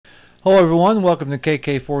Hello everyone, welcome to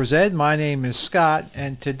KK4Z. My name is Scott,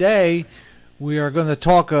 and today we are going to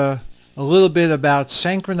talk a little bit about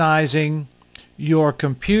synchronizing your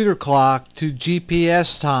computer clock to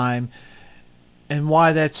GPS time and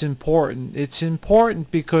why that's important. It's important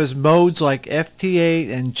because modes like FT8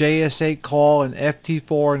 and JS8 call and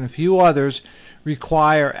FT4 and a few others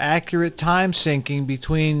require accurate time syncing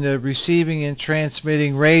between the receiving and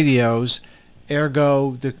transmitting radios,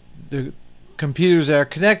 ergo the computers that are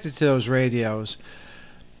connected to those radios.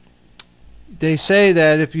 They say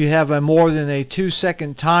that if you have a more than a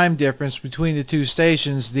 2-second time difference between the two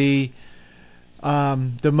stations, the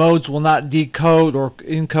modes will not decode or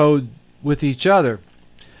encode with each other.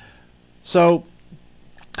 So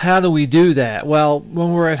how do we do that? Well,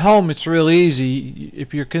 when we're at home, it's real easy.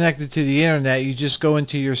 If you're connected to the internet, you just go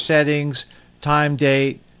into your settings, time,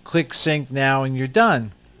 date, click sync now, and you're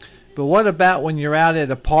done. But what about when you're out at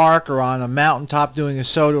a park or on a mountaintop doing a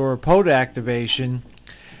SOTA or a POTA activation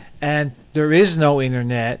and there is no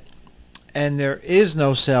internet and there is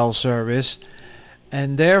no cell service,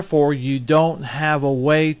 and therefore you don't have a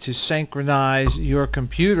way to synchronize your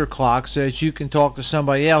computer clock so that you can talk to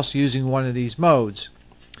somebody else using one of these modes?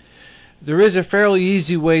 There is a fairly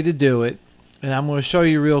easy way to do it, and I'm going to show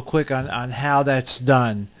you real quick on how that's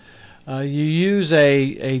done. You use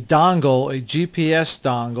a dongle, a GPS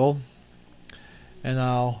dongle, and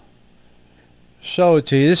I'll show it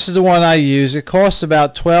to you. This is the one I use. It costs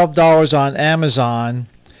about $12 on Amazon,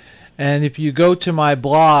 and if you go to my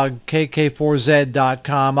blog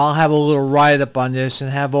kk4z.com, I'll have a little write-up on this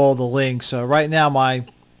and have all the links. Right now my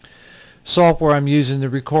software I'm using to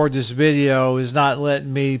record this video is not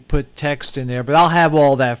letting me put text in there, but I'll have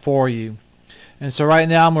all that for you. And so right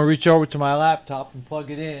now I'm going to reach over to my laptop and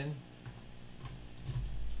plug it in.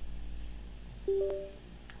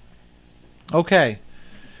 Okay,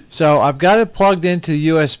 so I've got it plugged into the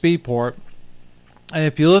USB port, and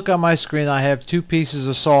if you look on my screen, I have two pieces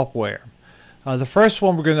of software. The first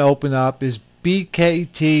one we're going to open up is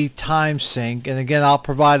BKT Time Sync, and again I'll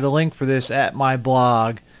provide a link for this at my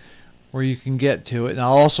blog where you can get to it, and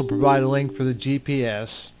I'll also provide a link for the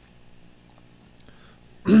GPS.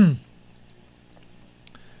 And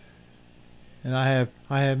I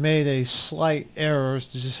have made a slight error, so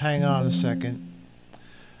just hang on a second.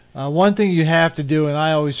 One thing you have to do, and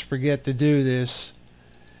I always forget to do this,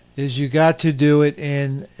 is you got to do it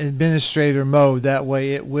in administrator mode. That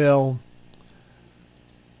way it will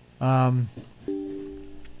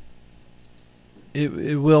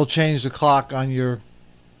it will change the clock on your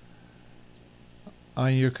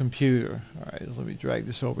computer. Alright, let me drag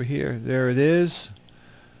this over here. There it is.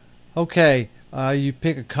 Okay, you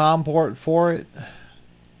pick a COM port for it.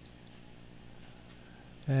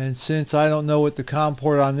 And since I don't know what the COM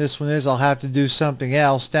port on this one is, I'll have to do something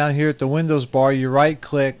else. Down here at the Windows bar, you right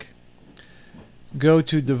click, go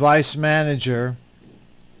to Device Manager,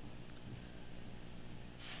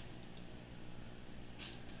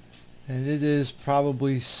 and it is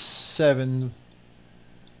probably 7.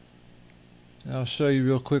 And I'll show you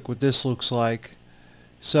real quick what this looks like.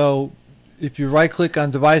 So if you right click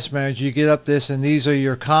on Device Manager, you get up this, and these are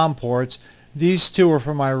your COM ports. These two are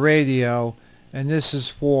for my radio, and this is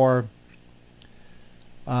for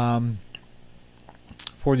the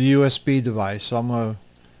USB device. So I'm going to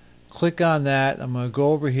click on that. I'm going to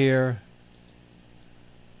go over here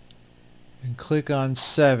and click on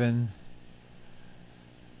 7,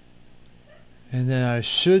 and then I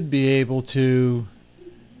should be able to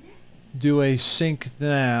do a sync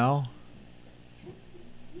now,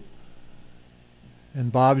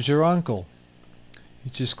 and Bob's your uncle.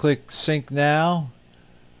 You just click sync now,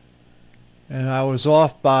 and I was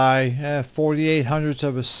off by 48 hundredths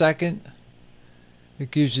of a second.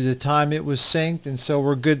 It gives you the time it was synced, and so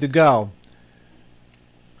we're good to go.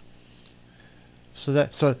 So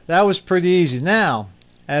that was pretty easy. Now,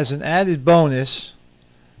 as an added bonus,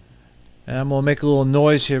 and I'm going to make a little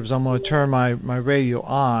noise here because I'm going to turn my radio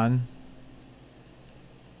on.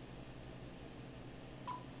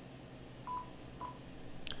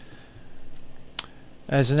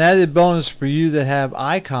 As an added bonus for you that have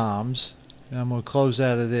ICOMs, and I'm going to close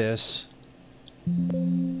out of this,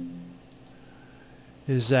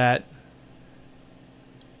 is that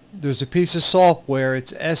there's a piece of software.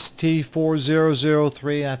 It's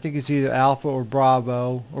ST4003, and I think it's either Alpha or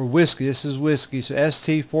Bravo or Whiskey. This is Whiskey, so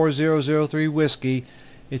ST4003 Whiskey.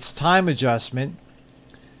 It's time adjustment.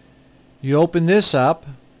 You open this up,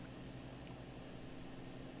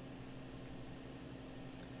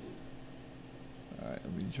 alright,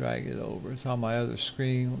 let me drag it over. It's on my other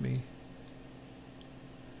screen. Let me,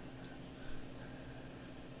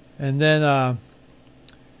 and then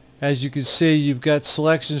As you can see, you've got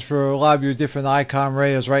selections for a lot of your different Icom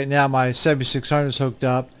radios. Right now my 7600 is hooked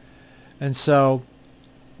up, and so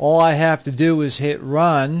all I have to do is hit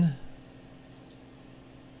run,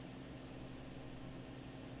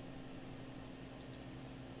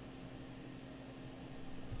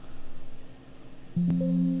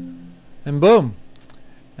 and boom,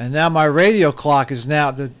 and now my radio clock is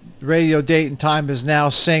now, the radio date and time is now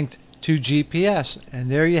synced to GPS,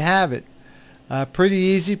 and there you have it. Pretty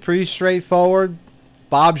easy, pretty straightforward.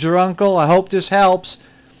 Bob's your uncle. I hope this helps.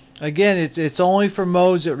 Again, it's only for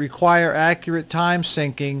modes that require accurate time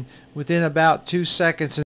syncing within about 2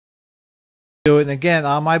 seconds. Do it. And again,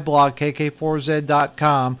 on my blog,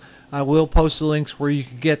 kk4z.com, I will post the links where you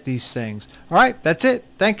can get these things. All right, that's it.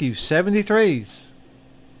 Thank you. 73s.